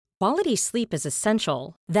Quality sleep is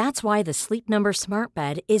essential. That's why the Sleep Number Smart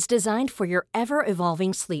Bed is designed for your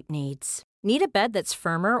ever-evolving sleep needs. Need a bed that's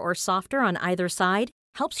firmer or softer on either side?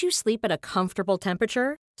 Helps you sleep at a comfortable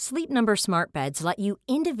temperature? Sleep Number Smart Beds let you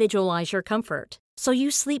individualize your comfort, so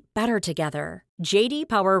you sleep better together. J.D.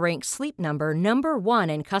 Power ranks Sleep Number number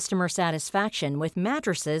 1 in customer satisfaction with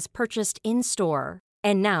mattresses purchased in-store.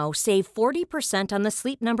 And now, save 40% on the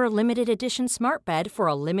Sleep Number Limited Edition Smart Bed for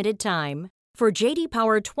a limited time. For J.D.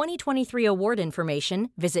 Power 2023 award information,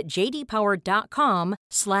 visit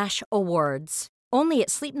jdpower.com/awards. Only at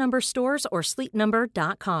Sleep Number stores or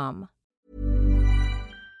sleepnumber.com.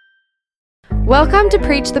 Welcome to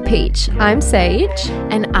Preach the Peach. I'm Sage.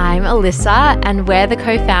 And I'm Alyssa, and we're the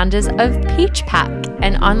co-founders of Peach Pack,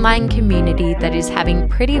 an online community that is having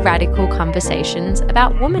pretty radical conversations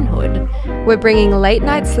about womanhood. We're bringing late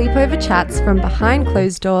night sleepover chats from behind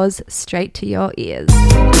closed doors straight to your ears.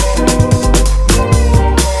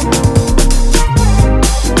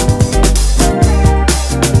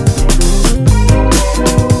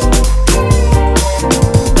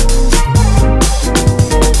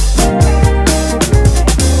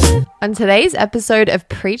 On today's episode of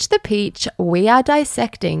Preach the Peach, we are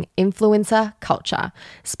dissecting influencer culture,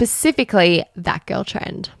 specifically that girl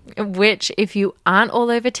trend. Which, if you aren't all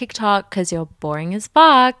over TikTok because you're boring as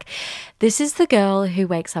fuck, this is the girl who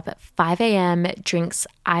wakes up at 5 a.m., drinks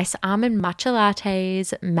ice almond matcha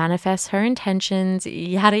lattes, manifests her intentions,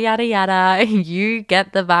 yada, yada, yada. You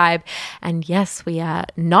get the vibe. And yes, we are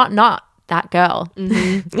not that girl.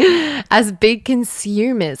 Mm-hmm. As big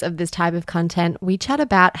consumers of this type of content, we chat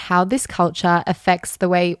about how this culture affects the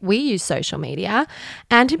way we use social media,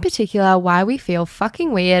 and in particular, why we feel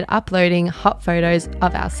fucking weird uploading hot photos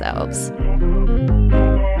of ourselves.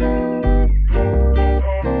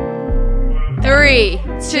 3,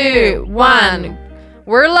 2, 1.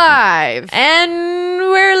 We're live. And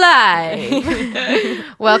we're live.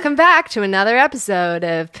 Welcome back to another episode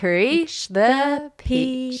of Preach the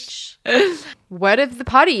Peach. Word of the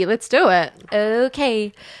potty. Let's do it.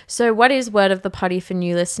 Okay. So what is word of the potty for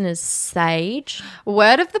new listeners, Sage?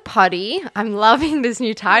 Word of the potty. I'm loving this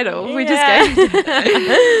new title.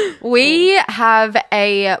 Yeah. We have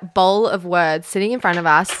a bowl of words sitting in front of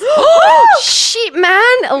us. Shit, man.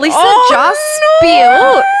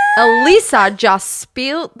 Alyssa just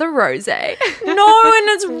spilled the rosé. No, and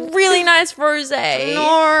it's really nice rosé.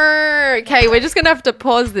 No. Okay, we're just going to have to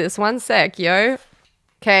pause this. One sec, yo.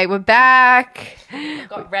 Okay, we're back.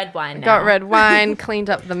 Got red wine now. Got red wine, cleaned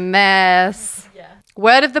up the mess. Yeah.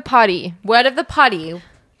 Word of the potty. Word of the potty.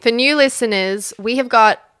 For new listeners, we have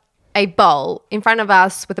got a bowl in front of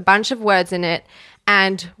us with a bunch of words in it,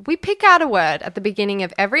 and we pick out a word at the beginning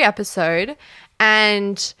of every episode,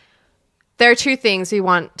 and there are two things we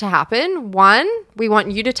want to happen. One, we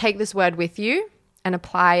want you to take this word with you and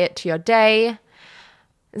apply it to your day.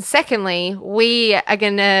 And secondly, we are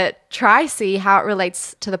going to try see how it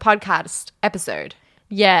relates to the podcast episode.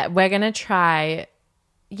 Yeah, we're going to try,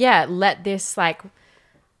 let this,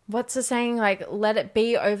 what's the saying? Let it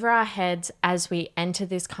be over our heads as we enter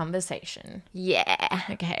this conversation. Yeah.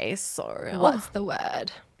 Okay, so What's the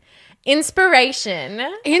word? Inspiration.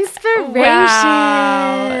 Inspiration.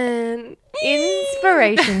 Wow.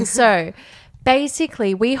 Inspiration. So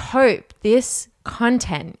basically, we hope this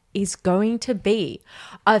content is going to be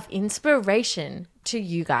of inspiration to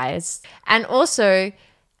you guys. And also,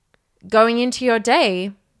 going into your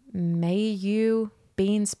day, may you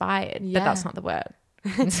be inspired. Yeah. But that's not the word.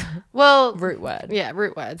 Well, Root word. Yeah,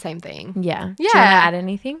 root word, same thing. Yeah. Yeah. Do you want to add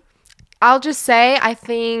anything? I'll just say I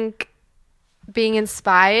think being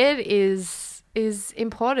inspired is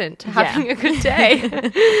important to having a good day.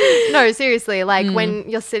 No, seriously, when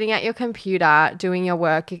you're sitting at your computer doing your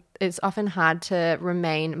work, it's often hard to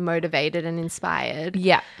remain motivated and inspired.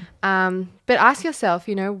 Yeah. But ask yourself,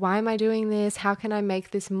 why am I doing this? How can I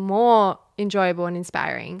make this more enjoyable and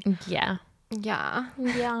inspiring? Yeah. Yeah.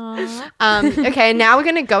 Yeah. Okay, now we're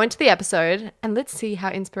going to go into the episode and let's see how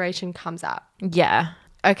inspiration comes up. Yeah.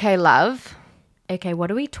 Okay, love. Okay, what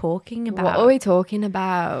are we talking about? What are we talking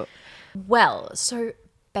about? Well, so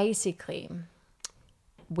basically,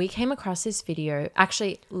 we came across this video.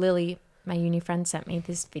 Actually, Lily, my uni friend, sent me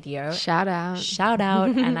this video. Shout out.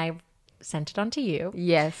 And I sent it on to you.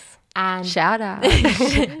 Yes. And shout out.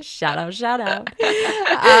 shout out.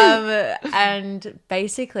 And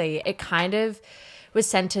basically, it kind of was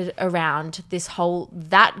centered around this whole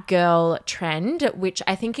that girl trend, which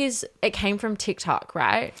I think it came from TikTok,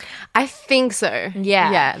 right? I think so. Yeah.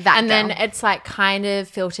 Yeah. And then it's kind of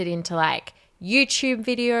filtered into YouTube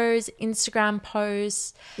videos, Instagram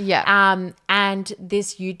posts. Yeah. And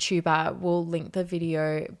this YouTuber will link the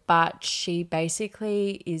video, but she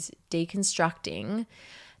basically is deconstructing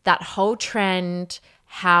that whole trend,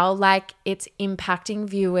 how like it's impacting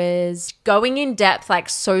viewers, going in depth like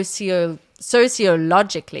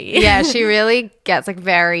sociologically. Yeah, she really gets like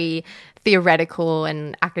very theoretical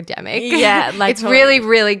and academic. Yeah, like it's really,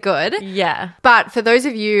 really good. Yeah. But for those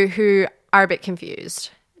of you who are a bit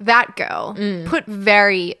confused, that girl, put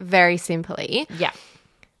very, very simply, Yeah.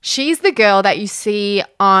 she's the girl that you see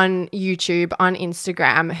on YouTube, on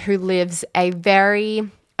Instagram, who lives a very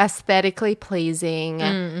aesthetically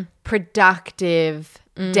pleasing, productive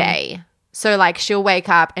day. So like she'll wake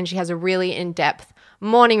up and she has a really in-depth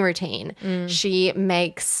morning routine. She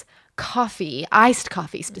makes coffee, iced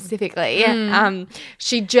coffee specifically.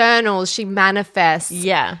 She journals, she manifests.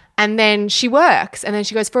 Yeah. And then she works, and then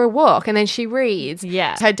she goes for a walk, and then she reads.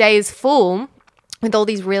 Yeah. Her day is full with all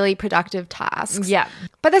these really productive tasks. Yeah.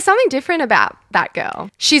 But there's something different about that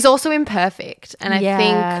girl. She's also imperfect. And I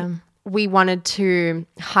think we wanted to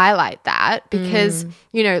highlight that because,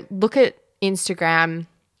 you know, look at Instagram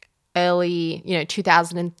early,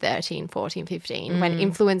 2013, 14, 15, when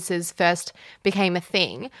influencers first became a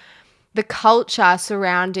thing. The culture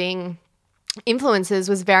surrounding influencers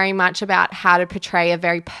was very much about how to portray a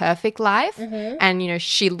very perfect life. And,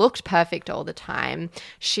 she looked perfect all the time.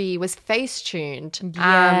 She was face tuned.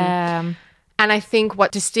 Yeah. And I think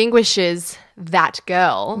what distinguishes that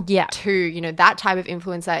girl Yeah. to, that type of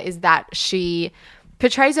influencer is that she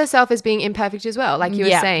portrays herself as being imperfect as well. Like you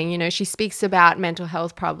were saying, she speaks about mental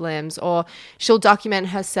health problems, or she'll document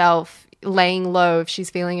herself laying low if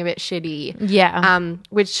she's feeling a bit shitty. Yeah.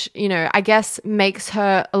 Which, I guess makes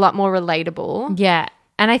her a lot more relatable. Yeah.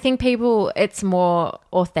 And I think it's more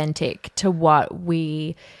authentic to what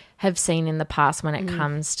we have seen in the past when it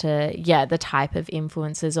comes to, the type of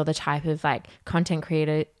influencers or the type of like content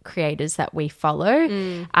creators that we follow.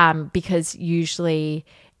 Because usually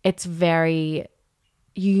it's very,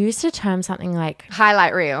 you used a term something like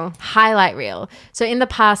Highlight reel. So in the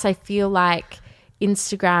past, I feel like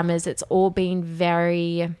Instagrammers, it's all been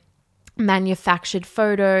very manufactured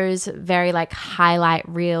photos, very like highlight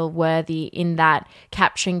reel worthy in that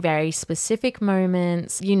capturing very specific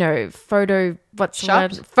moments,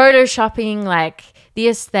 photoshopping, like the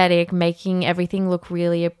aesthetic, making everything look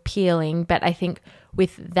really appealing. But I think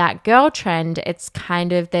with that girl trend, it's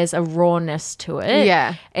kind of, there's a rawness to it.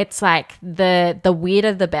 Yeah. It's like the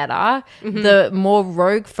weirder the better. The more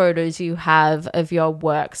rogue photos you have of your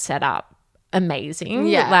work set up, amazing.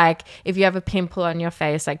 Yeah. Like if you have a pimple on your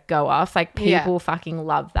face, like go off. Like people fucking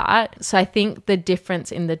love that. So I think the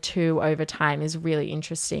difference in the two over time is really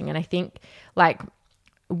interesting. And I think like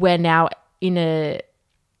we're now in an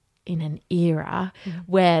era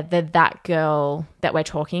where that girl that we're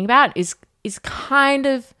talking about is kind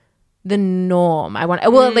of the norm.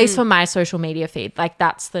 At least for my social media feed, like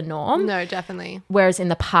that's the norm. No, definitely. Whereas in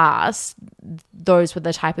the past, those were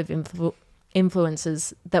the type of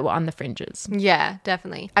influencers that were on the fringes. Yeah,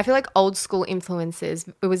 definitely. I feel like old school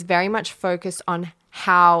influencers, it was very much focused on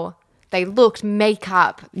how they looked,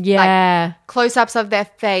 makeup, like close-ups of their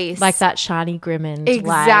face. Like that Shani Grimond.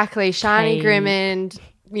 Exactly. Like, Shani Grimond,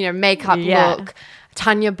 makeup look,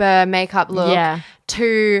 Tanya Burr makeup look. Yeah.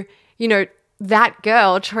 To, that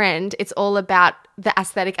girl trend, it's all about the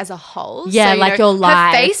aesthetic as a whole. Yeah, so, like your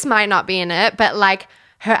life. Her face might not be in it, but like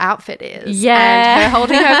her outfit is. Yeah. And her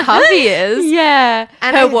holding her coffee is. Yeah.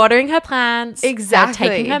 And her watering her plants. Exactly.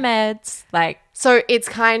 Her taking her meds. Like. So it's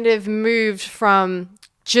kind of moved from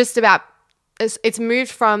it's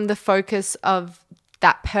moved from the focus of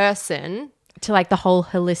that person to like the whole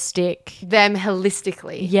holistic. Them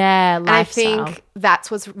holistically. Yeah, lifestyle. And I think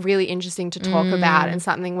that's what's really interesting to talk about and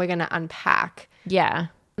something we're going to unpack. Yeah.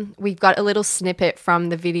 We've got a little snippet from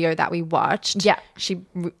the video that we watched. Yeah. She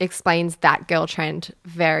explains that girl trend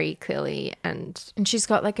very clearly and she's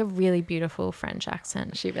got like a really beautiful French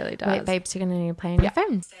accent. She really does. Wait, babes, you're going to need to play on your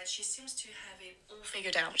phone. She seems to have it all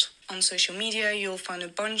figured out. On social media, you'll find a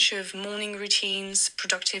bunch of morning routines,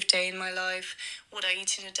 productive day in my life, what I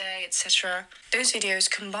eat in a day, etc. Those videos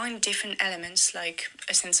combine different elements like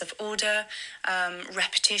a sense of order,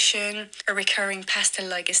 repetition, a recurring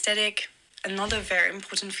pastel-like aesthetic. Another very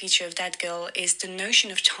important feature of that girl is the notion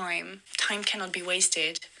of time. Time cannot be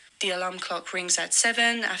wasted. The alarm clock rings at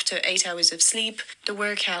 7 after 8 hours of sleep. The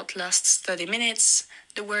workout lasts 30 minutes.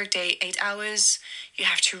 The workday 8 hours. You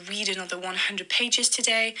have to read another 100 pages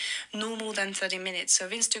today. No more than 30 minutes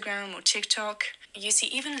of Instagram or TikTok. You see,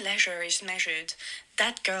 even leisure is measured.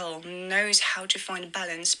 That girl knows how to find a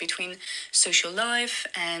balance between social life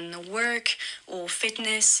and work or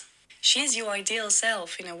fitness. She is your ideal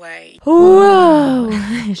self in a way.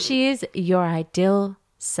 Whoa. She is your ideal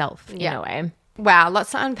self in a way. Wow,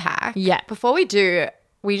 lots to unpack. Yeah. Before we do,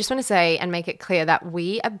 we just want to say and make it clear that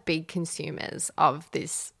we are big consumers of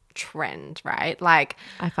this trend, right? Like,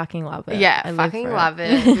 I fucking love it. yeah, I fucking for love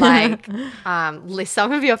it. Like, list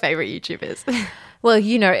some of your favorite YouTubers. Well,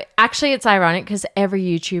 you know, actually it's ironic because every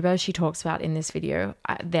YouTuber she talks about in this video,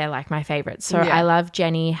 they're like my favorites. So Yeah. I love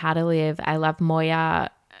Jenny, How to Live. I love Moya.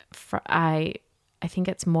 I think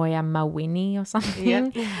it's Moya Mawini or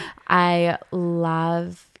something. Yep. I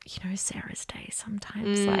love, you know, Sarah's Day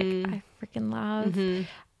sometimes. Like I freaking love.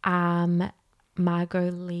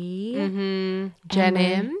 Margot Lee. Jen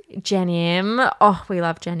M. Jen M. Oh, we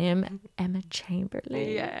love Jen M. Emma Chamberlain.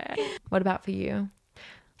 Yeah. What about for you?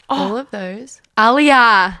 All of those.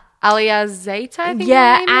 Alia Zeta, I think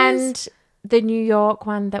Yeah, her name is. and the New York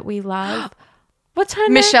one that we love. What's her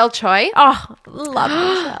name? Michelle Choi. Oh, love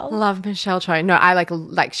Michelle. Love Michelle Choi. No, I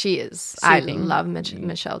like she is. Soothing. I love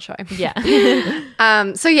Michelle Choi.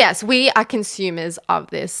 Yeah. So yes, we are consumers of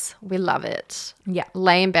this. We love it. Yeah.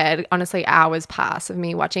 Lay in bed. Honestly, hours pass of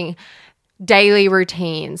me watching daily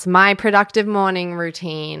routines, my productive morning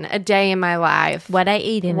routine, a day in my life. What I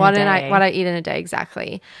eat in what a day. What I eat in a day,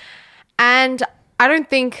 exactly. And I don't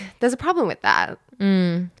think there's a problem with that.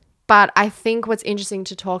 But I think what's interesting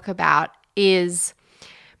to talk about is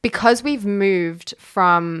because we've moved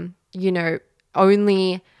from, you know,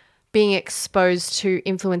 only being exposed to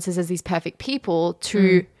influencers as these perfect people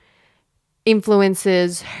to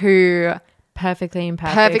influencers who Perfectly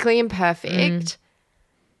imperfect. perfectly imperfect.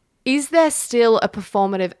 Is there still a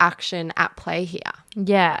performative action at play here?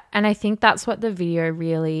 Yeah. And I think that's what the video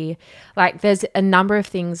really, like, there's a number of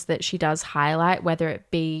things that she does highlight, whether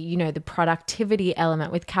it be, you know, the productivity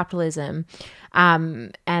element with capitalism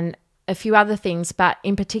and a few other things, but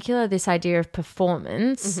in particular, this idea of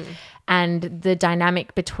performance and the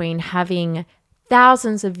dynamic between having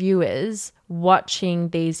thousands of viewers watching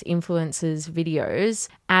these influencers' videos,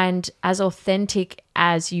 and as authentic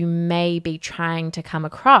as you may be trying to come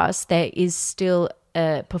across, there is still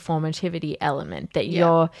a performativity element that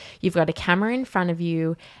you've got a camera in front of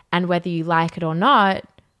you, and whether you like it or not,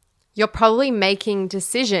 You're probably making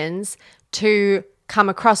decisions to come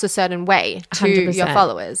across a certain way to 100%. your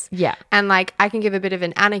followers. Yeah. And like, I can give a bit of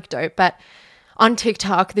an anecdote, but on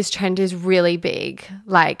TikTok, this trend is really big.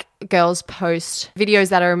 Like, girls post videos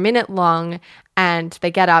that are a minute long and they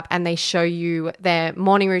get up and they show you their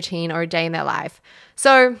morning routine or a day in their life.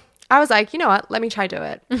 So I was like, you know what? Let me try do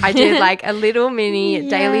it. I did like a little mini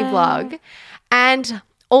daily vlog. And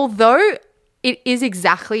although it is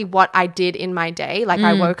exactly what I did in my day, like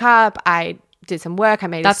I woke up, I did some work, I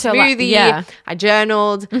made That's a your smoothie, yeah. I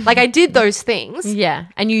journaled. Like, I did those things. yeah,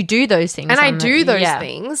 and you do those things. And I on the- do those yeah.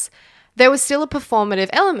 things. There was still a performative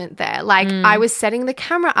element there. Like, I was setting the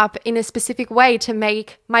camera up in a specific way to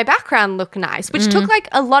make my background look nice, which took like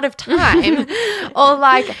a lot of time. Or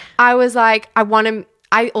like, I was like,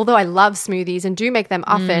 although I love smoothies and do make them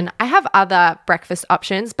often, I have other breakfast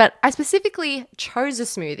options, but I specifically chose a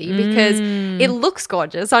smoothie because it looks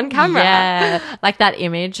gorgeous on camera. Yeah, like that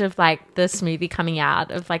image of like the smoothie coming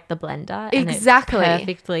out of like the blender. And it's Exactly.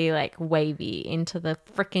 perfectly like wavy into the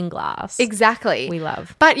freaking glass. Exactly. We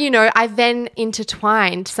love. But, you know, I then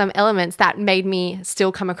intertwined some elements that made me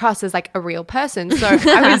still come across as like a real person. So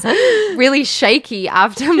I was really shaky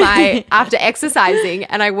after exercising,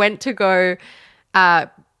 and I went to go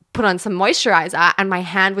put on some moisturizer, and my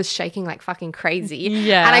hand was shaking like fucking crazy.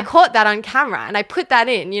 Yeah. And I caught that on camera and I put that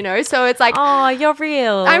in, you know? So it's like, Oh, you're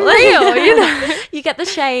real. I'm real, you know? You get the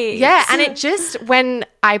shades. Yeah, and it just, when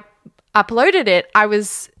I uploaded it, I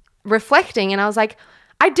was reflecting and I was like,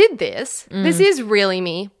 I did this. This is really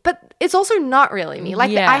me, but it's also not really me.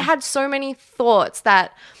 Like, Yeah. I had so many thoughts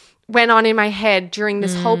that went on in my head during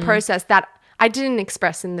this whole process that I didn't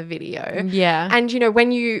express in the video. Yeah. And, you know,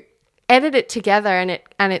 when you edit it together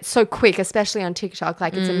and it's so quick, especially on TikTok,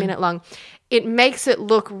 like it's a minute long, it makes it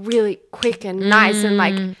look really quick and nice and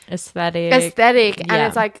like aesthetic. And Yeah.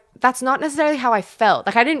 it's like, that's not necessarily how I felt.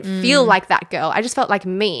 Like, I didn't feel like that girl. I just felt like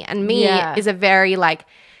me. And me Yeah. is a very like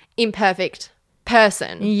imperfect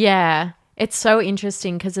person. Yeah. It's so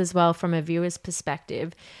interesting because, as well, from a viewer's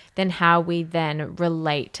perspective, then how we then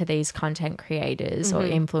relate to these content creators or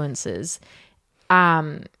influencers.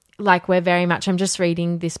 Like, we're very much, I'm just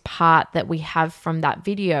reading this part that we have from that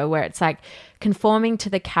video where it's like conforming to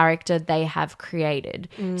the character they have created.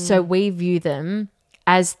 So we view them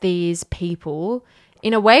as these people.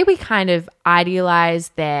 In a way, we kind of idealize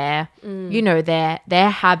their, you know, their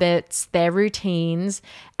habits, their routines,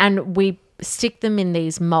 and we stick them in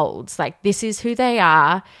these molds. Like, this is who they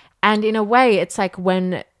are. And in a way, it's like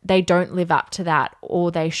when they don't live up to that,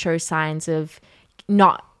 or they show signs of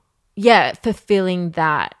not fulfilling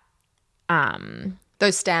that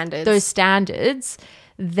those standards,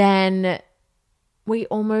 then we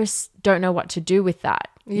almost don't know what to do with that.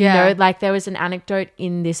 Yeah. You know, like there was an anecdote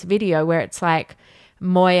in this video where it's like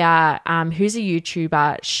Moya, who's a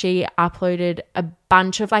YouTuber, she uploaded a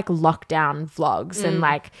bunch of like lockdown vlogs and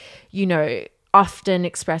like, you know, often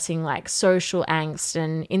expressing like social angst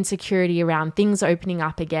and insecurity around things opening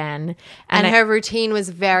up again. And her routine was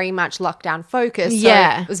very much lockdown focused. So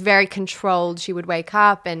Yeah. it was very controlled. She would wake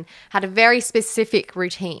up and had a very specific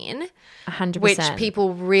routine, 100%. which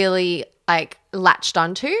people really like latched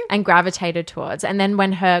onto. And gravitated towards. And then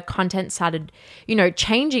when her content started, you know,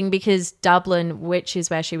 changing because Dublin, which is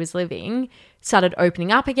where she was living, started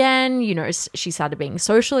opening up again, you know, she started being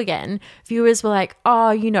social again, viewers were like,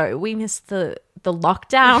 oh, you know, we missed the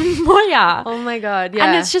lockdown, Moya. Oh my God, yeah.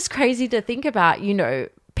 And it's just crazy to think about, you know,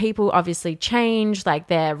 people obviously change, like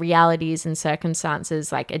their realities and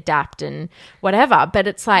circumstances like adapt and whatever, but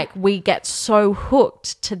it's like we get so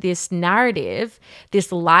hooked to this narrative,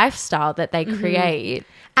 this lifestyle that they create.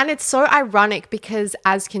 And it's so ironic because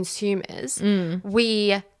as consumers,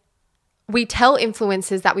 we tell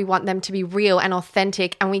influencers that we want them to be real and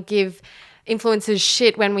authentic, and we give influencers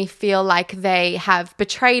shit when we feel like they have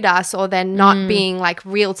betrayed us or they're not being like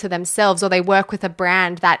real to themselves, or they work with a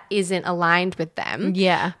brand that isn't aligned with them.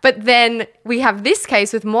 Yeah. But then we have this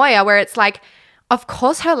case with Moya where it's like, of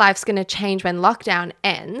course her life's going to change when lockdown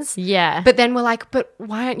ends. Yeah. But then we're like, but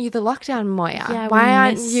why aren't you the lockdown Moya?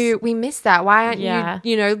 Yeah, we miss that. Why aren't Yeah.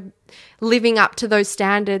 you know, living up to those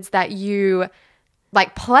standards that you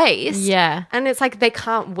like place? Yeah. And it's like they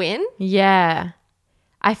can't win. Yeah.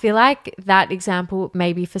 I feel like that example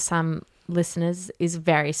maybe for some listeners is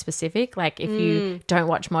very specific. Like if you don't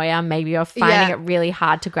watch Moya, maybe you're finding Yeah. it really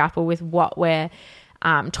hard to grapple with what we're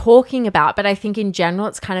talking about. But I think in general,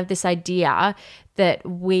 it's kind of this idea that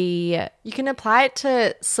You can apply it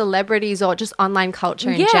to celebrities or just online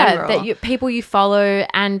culture in general. that people you follow,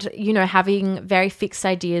 and, you know, having very fixed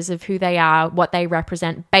ideas of who they are, what they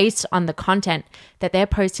represent based on the content that they're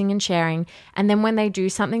posting and sharing. And then when they do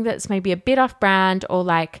something that's maybe a bit off brand or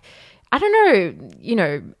like, I don't know, you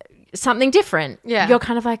know, something different, Yeah. you're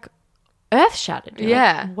kind of like earth shattered. You're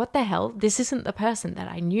Yeah. like, what the hell? This isn't the person that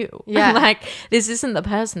I knew. Yeah. Like this isn't the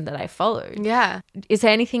person that I followed. Yeah. Is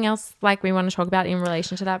there anything else like we want to talk about in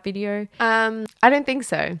relation to that video? I don't think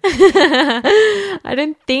so. I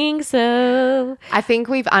don't think so. I think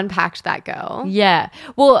we've unpacked that girl. Yeah.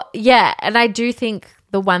 Well, yeah. And I do think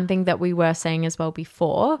the one thing that we were saying as well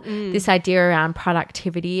before, this idea around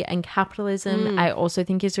productivity and capitalism, I also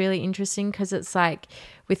think is really interesting, because it's like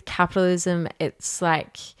with capitalism, it's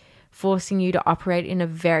like forcing you to operate in a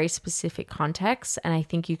very specific context. And I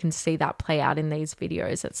think you can see that play out in these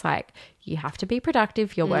videos. It's like you have to be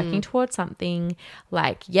productive. You're working towards something.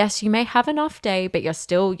 Like, yes, you may have an off day, but you're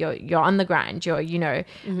still, you're on the grind. You're, you know,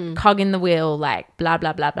 cog in the wheel, like blah,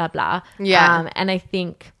 blah, blah, blah, blah. Yeah. And I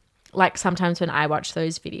think like sometimes when I watch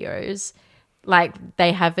those videos, like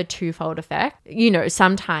they have a twofold effect. You know,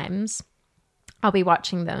 sometimes I'll be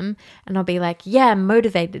watching them and I'll be like, yeah,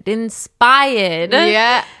 motivated, inspired.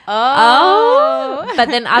 Yeah. Oh. But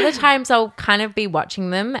then other times I'll kind of be watching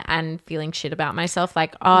them and feeling shit about myself.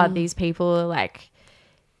 Like, oh, these people are like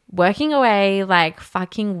working away, like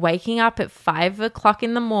fucking waking up at 5 o'clock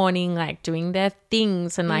in the morning, like doing their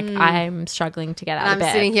things. And like, I'm struggling to get out of I'm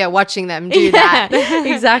bed. sitting here watching them do that.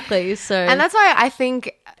 Exactly. So, And that's why I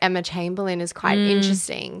think Emma Chamberlain is quite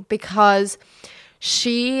interesting, because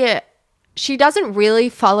she doesn't really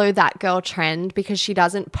follow that girl trend, because she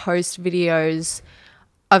doesn't post videos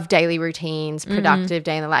of daily routines, productive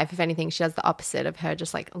day in the life. If anything, she does the opposite of her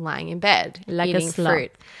just like lying in bed, Like a eating slut.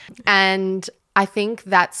 fruit. And I think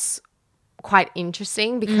that's quite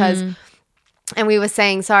interesting because, and we were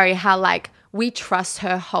saying, how like we trust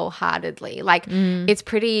her wholeheartedly. Like it's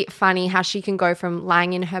pretty funny how she can go from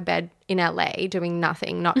lying in her bed in LA doing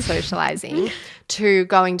nothing, not socializing, to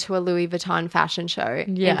going to a Louis Vuitton fashion show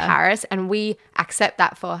in Paris. And we accept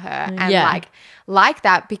that for her and like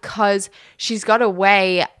that, because she's got a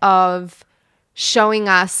way of showing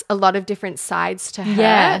us a lot of different sides to her.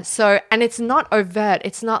 Yeah. So, and it's not overt.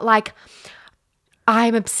 It's not like,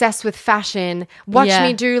 I'm obsessed with fashion. Watch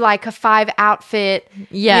me do like a 5 outfit,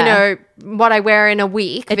 you know, what I wear in a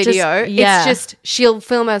week video. It's just she'll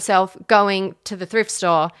film herself going to the thrift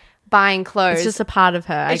store, buying clothes. it's just a part of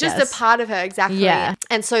her. It's just a part of her, exactly. Yeah.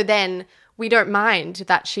 And so then we don't mind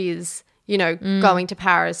that she's, you know, going to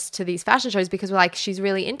Paris to these fashion shows, because we're like, she's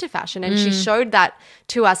really into fashion, and she showed that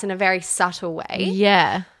to us in a very subtle way.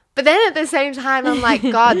 Yeah. But then at the same time, I'm like,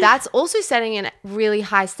 God, that's also setting a really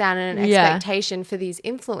high standard and expectation for these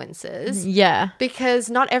influencers. Yeah. Because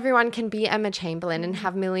not everyone can be Emma Chamberlain and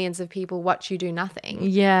have millions of people watch you do nothing.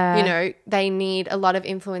 Yeah. You know, a lot of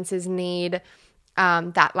influencers need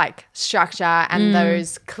that like structure and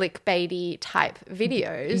those clickbaity type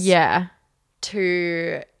videos. Yeah.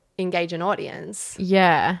 To engage an audience.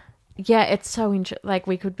 Yeah. Yeah, it's so interesting. Like,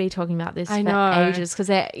 we could be talking about this for ages because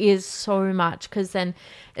there is so much. Because then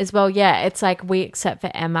as well, yeah, it's like we accept for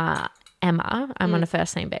Emma, I'm on a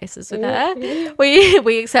first name basis with her.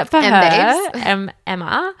 We accept for her,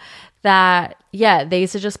 Emma, that, yeah,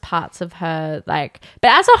 these are just parts of her, like,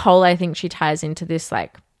 but as a whole, I think she ties into this,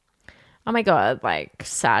 like, oh my God, like,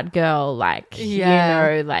 sad girl, like, you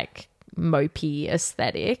know, like, mopey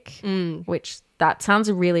aesthetic, which that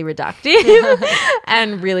sounds really reductive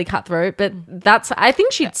and really cutthroat, but that's, I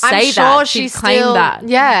think she'd say that. She'd claim that.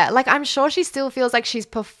 Yeah, like I'm sure she still feels like she's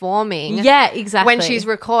performing. Yeah, exactly. When she's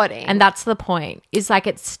recording. And that's the point. Is like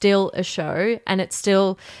it's still a show and it's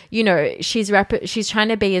still, you know, she's trying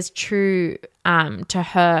to be as true to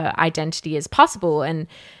her identity as possible and,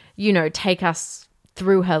 you know, take us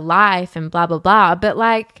through her life and blah, blah, blah. But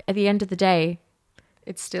like at the end of the day,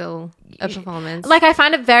 it's still a performance. Like, I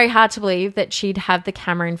find it very hard to believe that she'd have the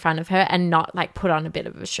camera in front of her and not, like, put on a bit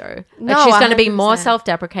of a show. No, like, she's going to be 100%. more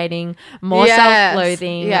self-deprecating, more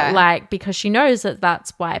self-loathing, like, because she knows that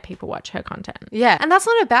that's why people watch her content. Yeah, and that's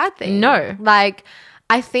not a bad thing. No. Like,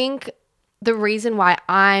 I think the reason why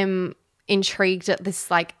I'm intrigued at this,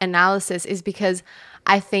 like, analysis is because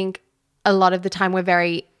I think a lot of the time we're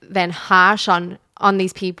very then harsh on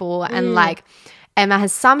these people and, like, Emma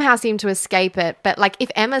has somehow seemed to escape it. But like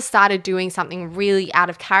if Emma started doing something really out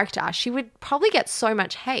of character, she would probably get so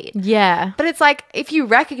much hate. Yeah. But it's like if you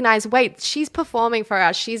recognize, wait, she's performing for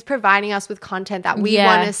us. She's providing us with content that we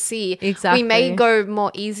want to see. Exactly. We may go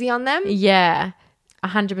more easy on them. Yeah.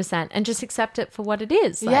 100%. And just accept it for what it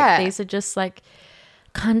is. Like, these are just like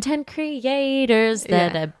content creators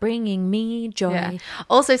that are bringing me joy. Yeah.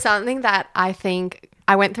 Also something that I think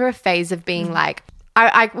I went through a phase of being like,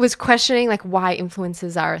 I was questioning like why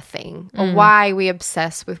influencers are a thing or why we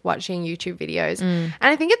obsess with watching YouTube videos. And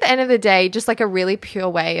I think at the end of the day, just like a really pure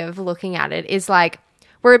way of looking at it is like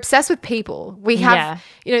we're obsessed with people. We have,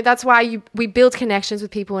 you know, that's why we build connections with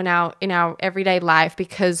people in our everyday life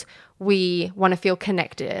because we want to feel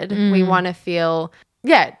connected. We want to feel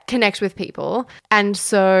connect with people. And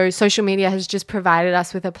so social media has just provided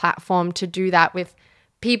us with a platform to do that with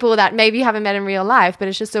people that maybe you haven't met in real life, but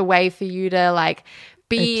it's just a way for you to like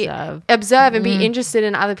observe and be interested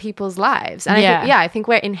in other people's lives. And I think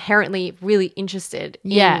we're inherently really interested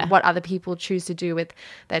in what other people choose to do with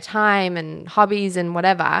their time and hobbies and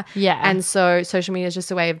whatever. Yeah. And so social media is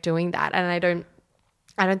just a way of doing that. And I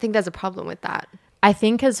don't think there's a problem with that. I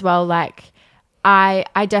think as well, like I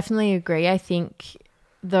definitely agree. I think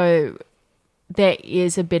though there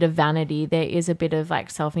is a bit of vanity, there is a bit of like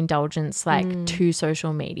self-indulgence like to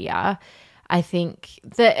social media. I think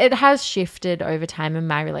that it has shifted over time and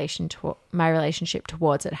my relationship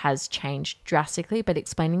towards it has changed drastically, but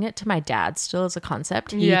explaining it to my dad still as a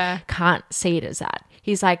concept, he can't see it as that.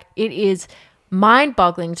 He's like, it is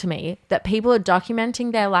mind-boggling to me that people are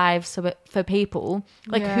documenting their lives for people.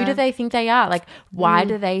 Like, who do they think they are? Like, why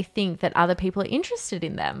do they think that other people are interested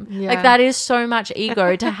in them? Like, that is so much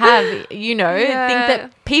ego to have, you know, think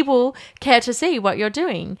that people care to see what you're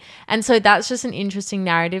doing. And so that's just an interesting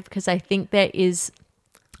narrative because I think there is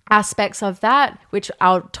aspects of that which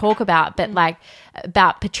I'll talk about, but like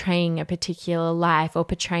about portraying a particular life or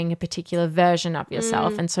portraying a particular version of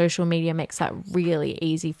yourself, and social media makes that really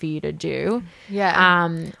easy for you to do.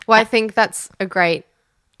 Well, I think that's a great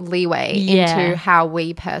leeway into how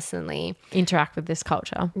we personally interact with this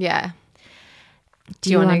culture. Do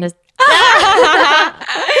you want to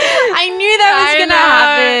I knew that was going to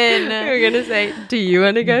happen. We were going to say, do you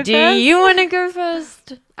want to go first? Do you want to go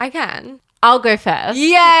first? I can. I'll go first.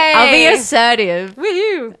 Yay! I'll be assertive.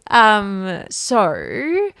 Woohoo!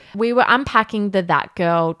 So we were unpacking the that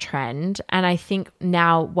girl trend, and I think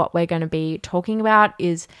now what we're going to be talking about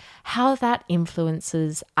is how that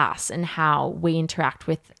influences us and how we interact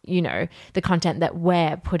with, you know, the content that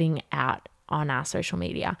we're putting out on our social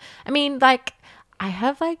media. I mean, like, I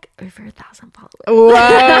have like over 1,000 followers.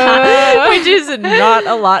 Whoa. Which is not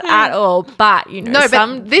a lot at all. But, you know,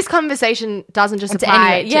 but this conversation doesn't just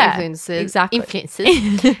apply to influencers. Exactly.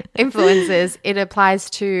 Influencers. It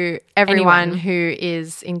applies to everyone who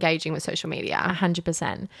is engaging with social media.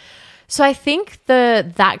 100%. So I think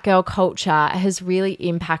that girl culture has really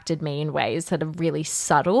impacted me in ways that are really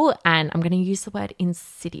subtle, and I'm going to use the word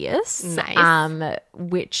insidious. Nice.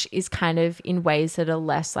 Which is kind of in ways that are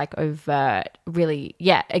less like overt, really,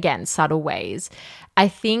 again, subtle ways. I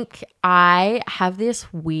think I have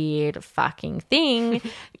this weird fucking thing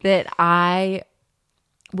that I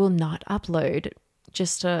will not upload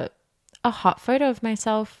just a hot photo of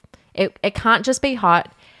myself. It can't just be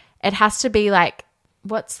hot. It has to be like,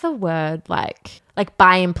 what's the word? Like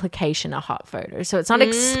by implication, a hot photo. So it's not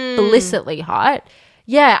explicitly hot.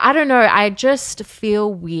 Yeah, I don't know. I just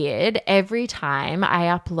feel weird every time I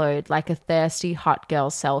upload like a thirsty hot girl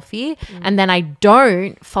selfie and then I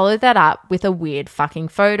don't follow that up with a weird fucking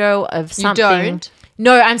photo of something. You don't?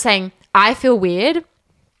 No, I'm saying I feel weird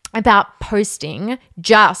about posting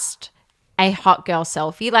just a hot girl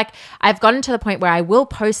selfie. Like I've gotten to the point where I will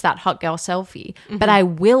post that hot girl selfie, but I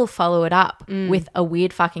will follow it up with a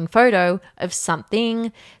weird fucking photo of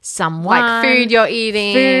something, someone. Like food you're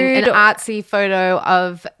eating, an artsy photo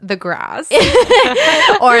of the grass.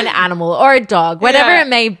 or an animal or a dog, whatever it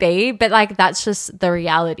may be. But like that's just the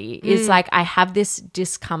reality is like I have this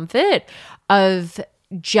discomfort of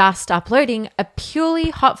just uploading a purely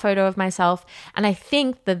hot photo of myself. And I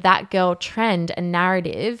think that girl trend and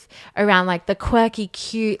narrative around like the quirky,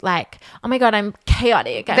 cute, like, oh my God, I'm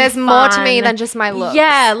chaotic. There's more to me than just my looks.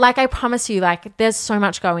 Yeah. Like I promise you, like there's so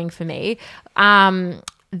much going for me.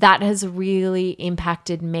 That has really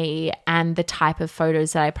impacted me and the type of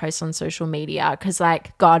photos that I post on social media. Cause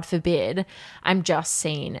like, God forbid, I'm just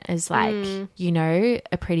seen as like, you know,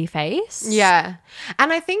 a pretty face. Yeah.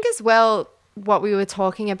 And I think as well, what we were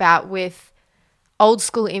talking about with old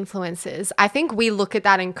school influencers, I think we look at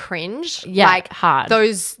that and cringe. Yeah, like hard.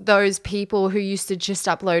 Those people who used to just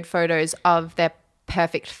upload photos of their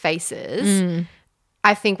perfect faces.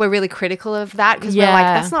 I think we're really critical of that because we're like,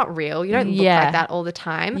 that's not real. You don't look like that all the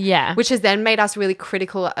time. Yeah. Which has then made us really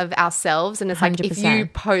critical of ourselves. And it's like, if 100%. you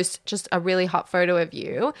post just a really hot photo of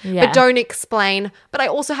you, but don't explain, but I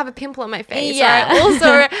also have a pimple on my face. Yeah. Or I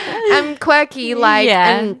also am quirky, like,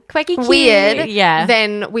 and quirky, cute. weird. Yeah.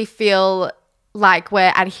 Then we feel like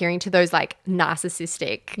we're adhering to those like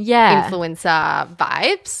narcissistic influencer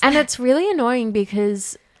vibes. And it's really annoying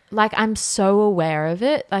because like I'm so aware of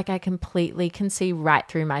it. Like I completely can see right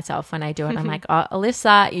through myself when I do it. I'm like, oh,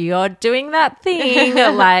 Alyssa, you're doing that thing.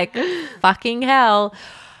 Like fucking hell.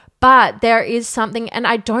 But there is something, and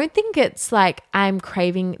I don't think it's like I'm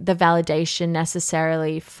craving the validation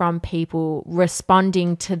necessarily from people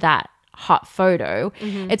responding to that hot photo.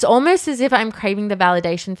 It's almost as if I'm craving the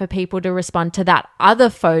validation for people to respond to that other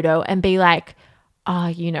photo and be like, oh,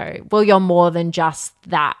 you know, well, you're more than just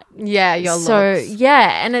that. Yeah, your so looks.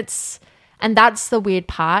 yeah, and that's the weird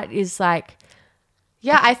part is like,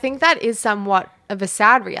 yeah, I think that is somewhat of a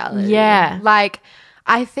sad reality. Yeah. Like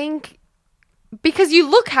I think because you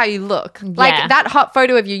look how you look. Like that hot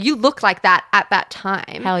photo of you, you look like that at that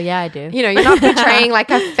time. hell yeah, I do. You know, you're not portraying like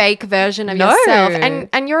a fake version of yourself.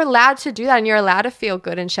 And you're allowed to do that and you're allowed to feel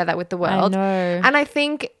good and share that with the world. I know. And I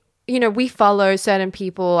think, you know, we follow certain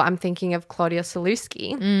people. I'm thinking of Claudia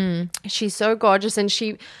Sulewski. She's so gorgeous and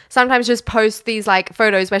she sometimes just posts these like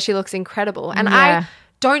photos where she looks incredible. And I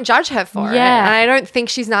don't judge her for it. And I don't think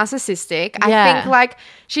she's narcissistic. I think like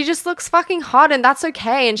she just looks fucking hot and that's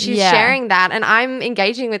okay. And she's sharing that and I'm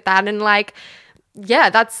engaging with that and like, yeah,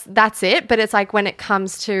 that's it. But it's like when it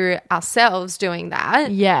comes to ourselves doing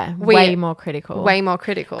that. Yeah, way more critical. Way more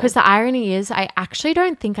critical. Because the irony is I actually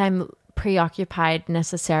don't think I'm preoccupied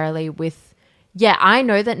necessarily with, I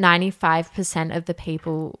know that 95% of the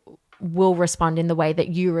people will respond in the way that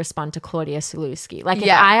you respond to Claudia Sulewski. Like if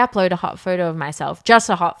I upload a hot photo of myself, just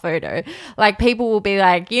a hot photo, like people will be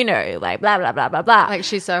like, you know, like blah, blah, blah, blah, blah. Like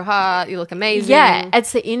she's so hot, you look amazing. Yeah,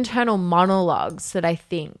 it's the internal monologues that I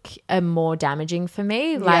think are more damaging for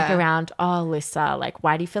me. Like around, oh, Alyssa, like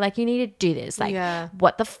why do you feel like you need to do this? Like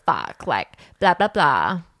what the fuck? Like blah, blah,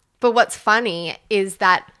 blah. But what's funny is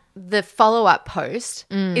that the follow-up post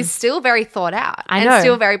is still very thought out and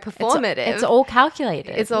still very performative. It's all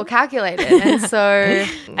calculated. It's all calculated. And so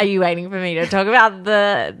are you waiting for me to talk about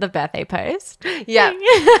the birthday post? Yeah.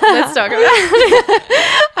 Let's talk about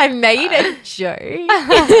it. I made a joke.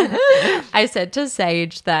 I said to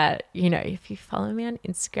Sage that, you know, if you follow me on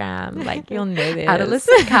Instagram, like you'll know this. At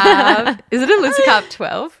Alyssa Cup. Is it Alyssa Cup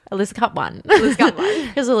 12? Alyssa Cup 1. Alyssa Cup 1.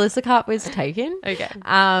 Because Alyssa Cup was taken. Okay.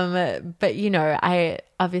 But you know, I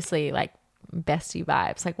obviously like bestie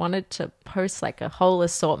vibes, like wanted to post like a whole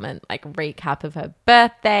assortment, like recap of her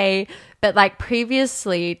birthday. But like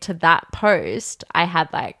previously to that post, I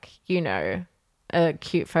had like, you know, a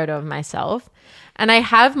cute photo of myself. And I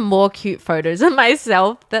have more cute photos of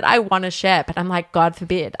myself that I want to share. But I'm like, God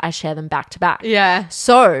forbid I share them back to back. Yeah.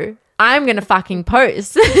 So I'm going to fucking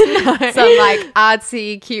post Some like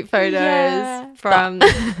artsy, cute photos from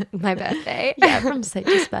my birthday. Yeah, from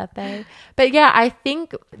Sage's birthday. But yeah, I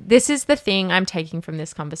think this is the thing I'm taking from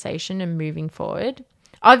this conversation and moving forward.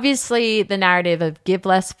 Obviously, the narrative of give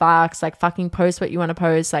less fucks, like fucking post what you want to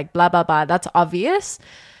post, like blah, blah, blah, that's obvious.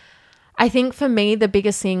 I think for me, the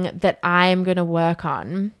biggest thing that I'm going to work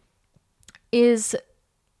on is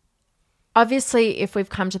obviously if we've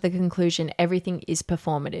come to the conclusion everything is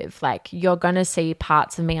performative, like you're going to see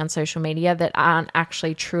parts of me on social media that aren't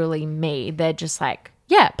actually truly me. They're just like,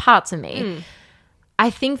 yeah, parts of me. I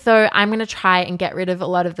think though I'm going to try and get rid of a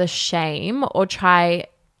lot of the shame or try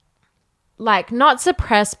like not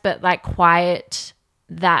suppress but like quieten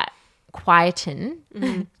that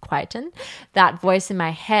voice in my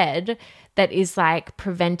head that is like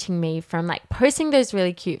preventing me from like posting those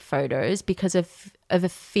really cute photos because of a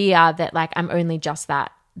fear that like I'm only just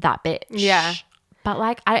that bitch. Yeah. But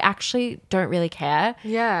like I actually don't really care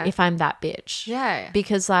if I'm that bitch. Yeah.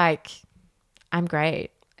 Because like I'm great.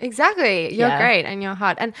 Exactly. You're Yeah. great and you're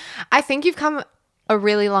hot. And I think you've come a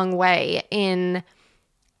really long way in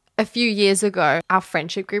a few years ago. Our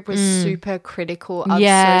friendship group was super critical of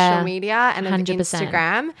social media and of 100%.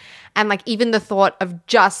 Instagram. And like even the thought of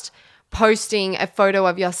just posting a photo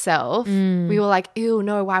of yourself, we were like, ew,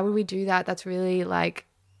 no, why would we do that? That's really like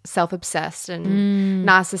self-obsessed and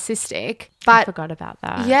narcissistic. I But forgot about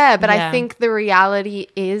that. yeah, but I think the reality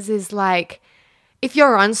is like if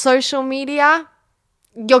you're on social media,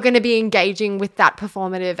 you're going to be engaging with that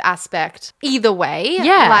performative aspect either way.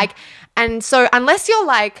 Yeah. Like, and so unless you're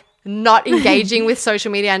like not engaging with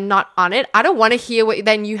social media and not on it, I don't want to hear what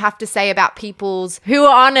then you have to say about people's who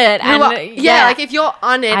are on it and like if you're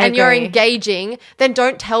on it I and you're agree. engaging, then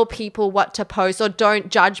don't tell people what to post or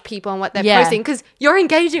don't judge people on what they're Yeah. posting because you're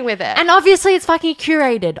engaging with it. And obviously it's fucking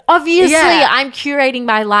curated. Obviously Yeah. I'm curating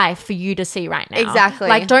my life for you to see right now. Exactly.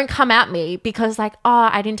 Like don't come at me because like, oh,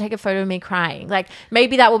 I didn't take a photo of me crying. Like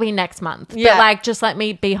maybe that will be next month. Yeah. But like just let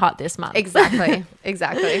me be hot this month. Exactly.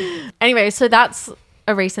 Exactly. Anyway, so that's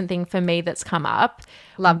a recent thing for me that's come up.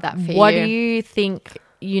 Love that for you. What do you think,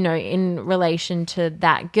 you know, in relation to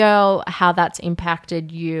that girl, how that's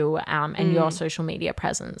impacted you and your social media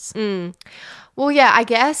presence? Well, yeah, I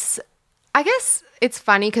guess it's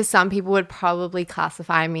funny because some people would probably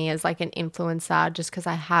classify me as like an influencer just because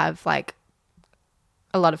I have like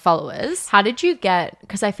a lot of followers. How did you get,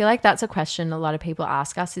 because I feel like that's a question a lot of people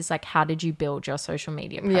ask us is like, how did you build your social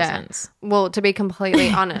media presence? Yeah. Well, to be completely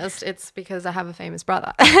honest, it's because I have a famous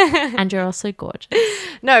brother. And you're also gorgeous.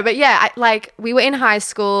 No, but yeah, like we were in high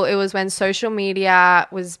school. It was when social media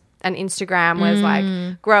was and Instagram was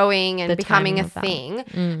like growing and The becoming a timing of that. thing.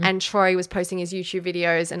 And Troy was posting his YouTube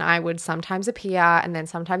videos and I would sometimes appear and then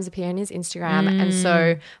sometimes appear in his Instagram. And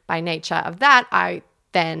so by nature of that, I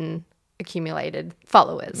then accumulated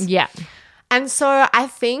followers. Yeah. And so I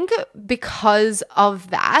think because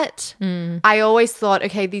of that, I always thought,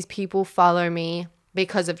 okay, these people follow me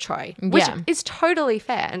because of Troy, which Yeah. is totally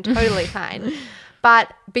fair and totally fine.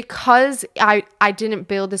 But because I didn't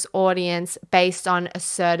build this audience based on a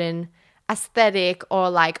certain aesthetic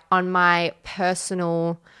or like on my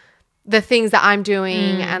personal, the things that I'm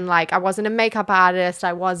doing and like I wasn't a makeup artist,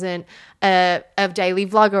 I wasn't a daily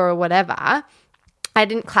vlogger or whatever, I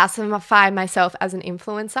didn't classify myself as an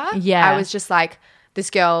influencer. Yeah. I was just like this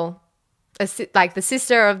girl, like the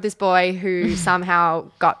sister of this boy who somehow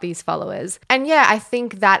got these followers. And yeah, I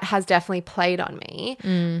think that has definitely played on me.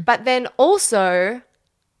 But then also,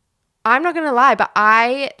 I'm not going to lie, but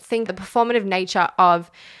I think the performative nature of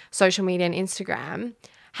social media and Instagram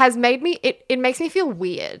has made me, it makes me feel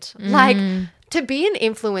weird. Like, to be an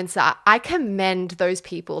influencer, I commend those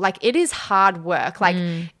people. Like it is hard work. Like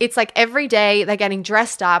it's like every day they're getting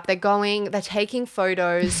dressed up, they're taking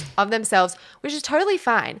photos of themselves, which is totally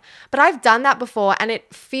fine. But I've done that before and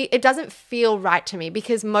it doesn't feel right to me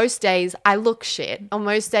because most days I look shit or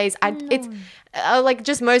most days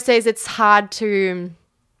most days it's hard to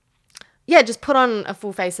just put on a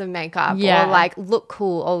full face of makeup or like look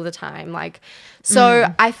cool all the time. Like, so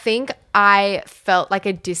I think I felt like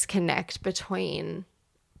a disconnect between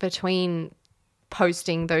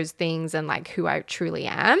posting those things and like who I truly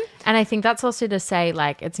am. And I think that's also to say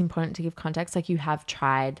like it's important to give context. Like you have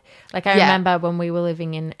tried. Like I remember when we were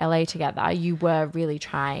living in LA together, you were really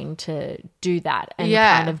trying to do that and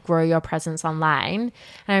kind of grow your presence online. And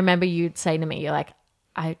I remember you'd say to me, you're like,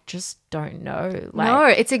 I just don't know. No,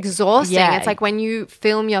 it's exhausting. Yeah. It's like when you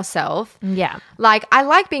film yourself. Yeah. Like I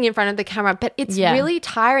like being in front of the camera, but it's Yeah. really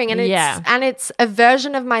tiring, and it's a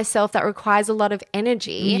version of myself that requires a lot of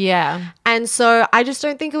energy. Yeah. And so I just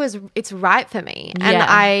don't think it's right for me. And Yeah.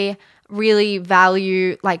 I really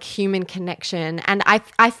value like human connection. And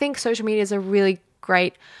I think social media is a really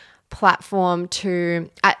great platform to,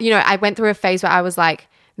 I went through a phase where I was like,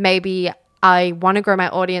 maybe I want to grow my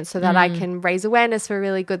audience so that I can raise awareness for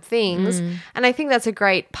really good things. And I think that's a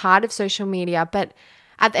great part of social media. But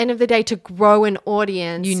at the end of the day, to grow an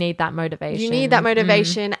audience, You need that motivation. you need that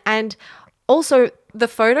motivation. And also, the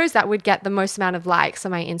photos that would get the most amount of likes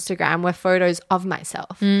on my Instagram were photos of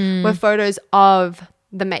myself, were photos of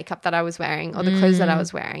the makeup that I was wearing or the clothes that I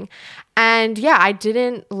was wearing. And yeah, I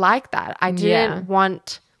didn't like that. I didn't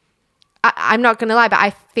want, I'm not going to lie, but I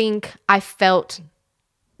think I felt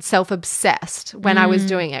self-obsessed when I was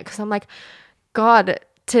doing it, because I'm like, God,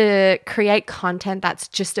 to create content that's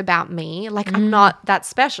just about me, like I'm not that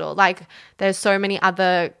special. Like there's so many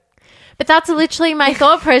other. But that's literally my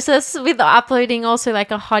thought process with uploading also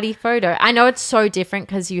like a hottie photo. I know it's so different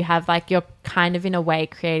because you have like, you're kind of in a way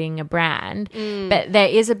creating a brand, but there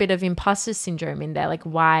is a bit of imposter syndrome in there. Like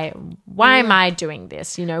why am I doing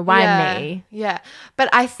this? Why me? Yeah. But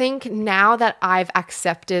I think now that I've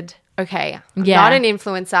accepted, okay, I'm not an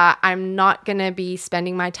influencer, I'm not going to be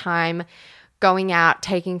spending my time going out,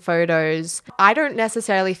 taking photos. I don't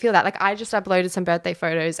necessarily feel that. Like I just uploaded some birthday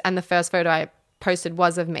photos, and the first photo I posted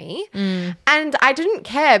was of me. And I didn't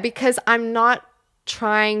care, because I'm not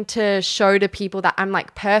trying to show to people that I'm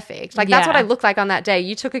like perfect. Like that's what I look like on that day.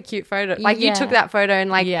 You took a cute photo. Like you took that photo, and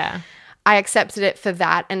like I accepted it for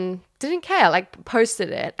that and didn't care, like posted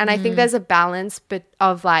it. And I think there's a balance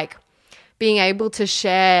of like being able to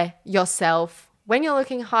share yourself when you're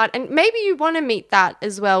looking hot, and maybe you want to meet that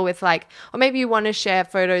as well with like, or maybe you want to share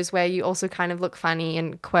photos where you also kind of look funny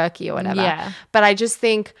and quirky or whatever. Yeah. But I just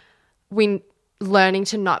think learning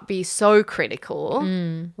to not be so critical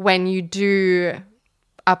when you do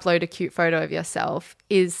upload a cute photo of yourself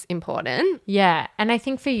is important. Yeah. And I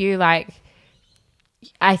think for you, like,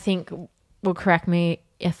 I think, well, correct me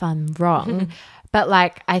if I'm wrong, but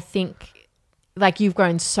like, I think like you've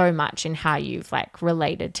grown so much in how you've like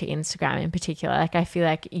related to Instagram in particular. Like I feel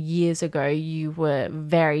like years ago you were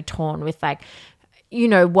very torn with like,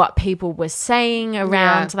 what people were saying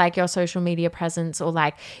around like your social media presence, or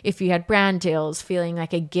like if you had brand deals, feeling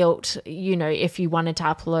like a guilt, if you wanted to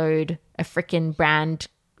upload a freaking brand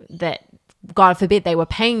that, God forbid, they were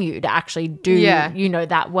paying you to actually do,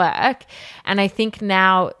 that work. And I think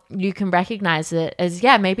now you can recognize it as,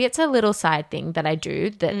 maybe it's a little side thing that I do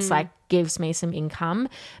that's like gives me some income.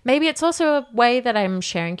 Maybe it's also a way that I'm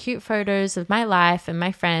sharing cute photos of my life and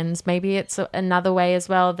my friends. Maybe it's another way as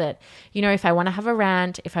well that, if I want to have a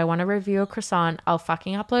rant, if I want to review a croissant, I'll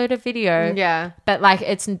fucking upload a video. Yeah. But like,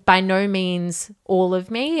 it's by no means all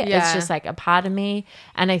of me. Yeah. It's just like a part of me.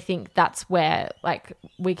 And I think that's where like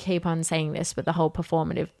we keep on saying this with the whole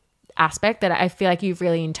performative aspect, that I feel like you've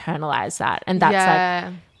really internalized that. And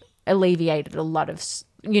that's like alleviated a lot of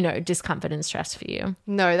discomfort and stress for you.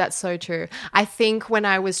 No, that's so true. I think when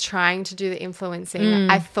I was trying to do the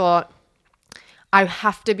influencing, I thought I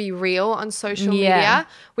have to be real on social media,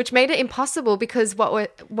 which made it impossible, because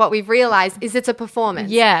what we've realized is it's a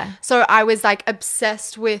performance. Yeah. So I was like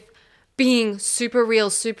obsessed with being super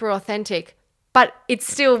real, super authentic, but it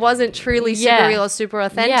still wasn't truly super real or super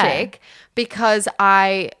authentic because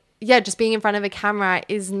just being in front of a camera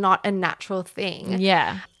is not a natural thing.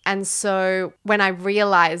 Yeah. And so when I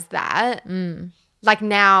realized that, like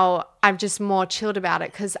now I'm just more chilled about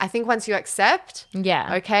it, because I think once you accept,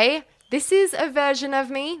 okay, this is a version of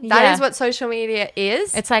me. That is what social media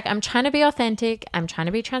is. It's like, I'm trying to be authentic. I'm trying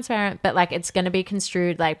to be transparent, but like it's going to be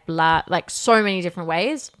construed like blah, like so many different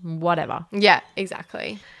ways, whatever. Yeah,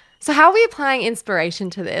 exactly. So how are we applying inspiration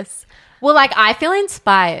to this? Well, like I feel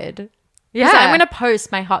inspired. Yeah. I'm going to post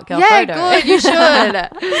my hot girl photo. Yeah, good. You should.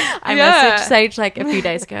 I messaged Sage like a few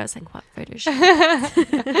days ago. I was like, what photo should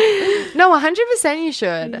I No, 100% you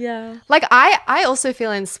should. Yeah. Like I also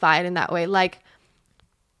feel inspired in that way. Like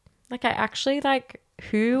I actually like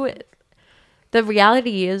the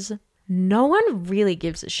reality is no one really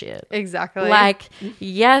gives a shit. Exactly. Like,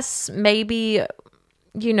 yes, maybe,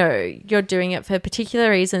 you're doing it for particular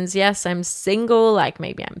reasons. Yes, I'm single. Like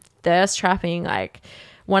maybe I'm thirst trapping. Like,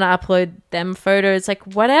 want to upload them photos, like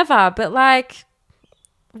whatever, but like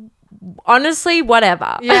honestly,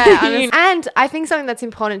 whatever. Yeah. And I think something that's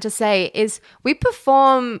important to say is we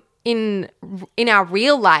perform in our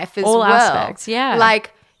real life as all well. aspects. Yeah.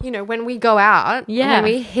 Like when we go out, Yeah.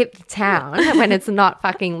 when we hit the town, when it's not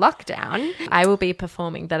fucking lockdown. I will be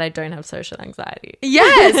performing that I don't have social anxiety.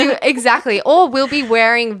 Yes, exactly. Or we'll be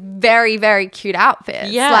wearing very, very cute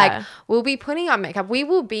outfits. Yeah. Like we'll be putting on makeup. We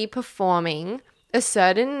will be performing a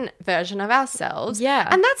certain version of ourselves. Yeah.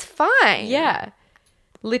 And that's fine. Yeah.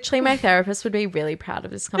 Literally, my therapist would be really proud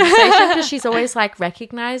of this conversation because she's always like,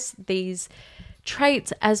 recognize these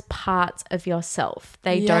traits as parts of yourself.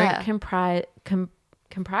 They don't comprise,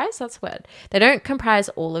 that's the word. They don't comprise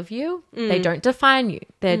all of you. They don't define you.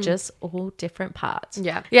 They're just all different parts.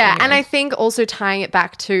 Yeah. Yeah. And I think also tying it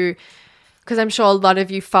back to, because I'm sure a lot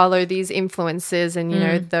of you follow these influencers and,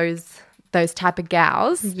 those type of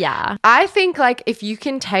gals. Yeah. I think like if you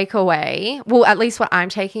can take away, well, at least what I'm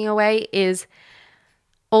taking away is,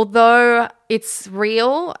 although it's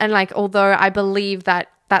real and like, although I believe that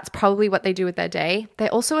that's probably what they do with their day, they're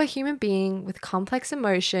also a human being with complex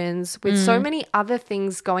emotions, with so many other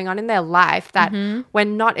things going on in their life that we're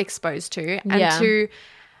not exposed to. And to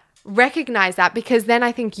recognize that, because then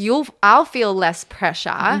I think I'll feel less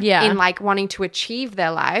pressure in like wanting to achieve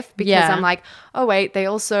their life, because I'm like, oh wait, they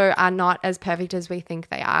also are not as perfect as we think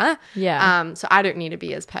they are. Yeah. So I don't need to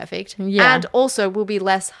be as perfect. Yeah. And also we'll be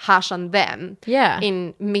less harsh on them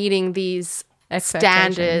in meeting these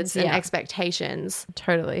standards and expectations.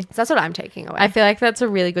 Totally. So that's what I'm taking away. I feel like that's a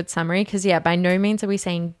really good summary because, by no means are we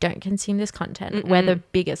saying don't consume this content. We're the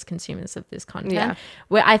biggest consumers of this content. Yeah.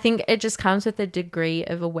 Where I think it just comes with a degree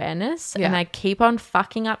of awareness. And I keep on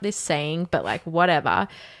fucking up this saying, but like whatever.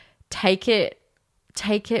 Take it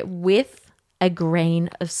with a grain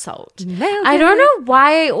of salt. I don't know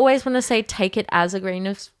why I always want to say take it as a grain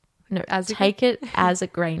of take it as a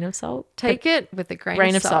grain of salt. Take it with a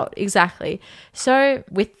grain of salt. Exactly. So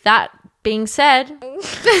with that being said, I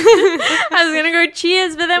was going to go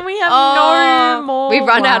cheers, but then we have no more We've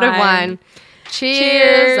run out of wine. wine.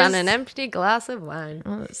 Cheers on an empty glass of wine.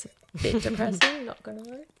 Oh, that's a bit depressing, not going to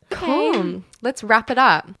lie. Cool. Let's wrap it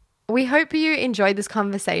up. We hope you enjoyed this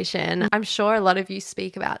conversation. I'm sure a lot of you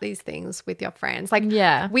speak about these things with your friends. Like,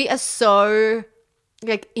 we are so...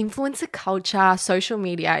 like influencer culture, social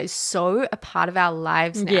media is so a part of our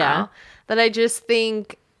lives now that I just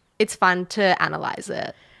think it's fun to analyze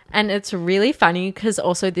it. And it's really funny because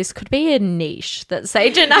also this could be a niche that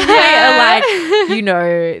Sage and I are like,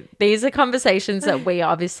 these are conversations that we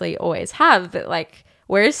obviously always have, but like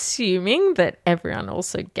we're assuming that everyone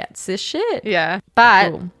also gets this shit. Yeah.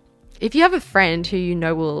 But if you have a friend who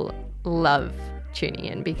will love tuning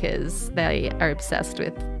in because they are obsessed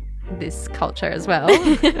with this culture as well,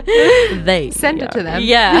 they send it to them.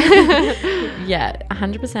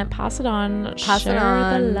 100% pass it on. Show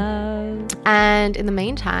the love. And in the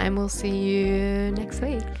meantime, we'll see you next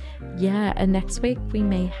week. And next week we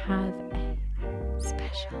may have a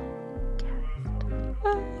special guest.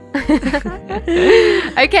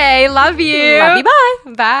 Okay, love you. Love you.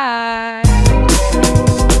 Bye. Bye.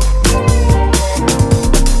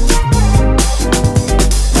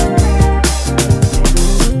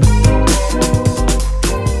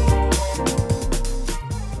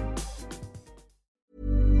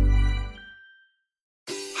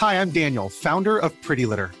 Hi, I'm Daniel, founder of Pretty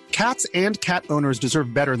Litter. Cats and cat owners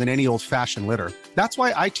deserve better than any old-fashioned litter. That's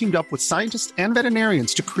why I teamed up with scientists and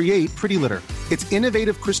veterinarians to create Pretty Litter. Its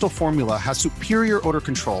innovative crystal formula has superior odor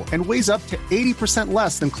control and weighs up to 80%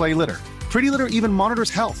 less than clay litter. Pretty Litter even monitors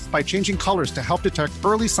health by changing colors to help detect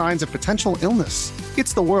early signs of potential illness.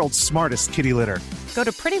 It's the world's smartest kitty litter. Go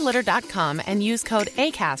to prettylitter.com and use code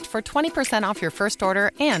ACAST for 20% off your first order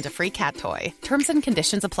and a free cat toy. Terms and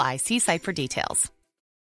conditions apply. See site for details.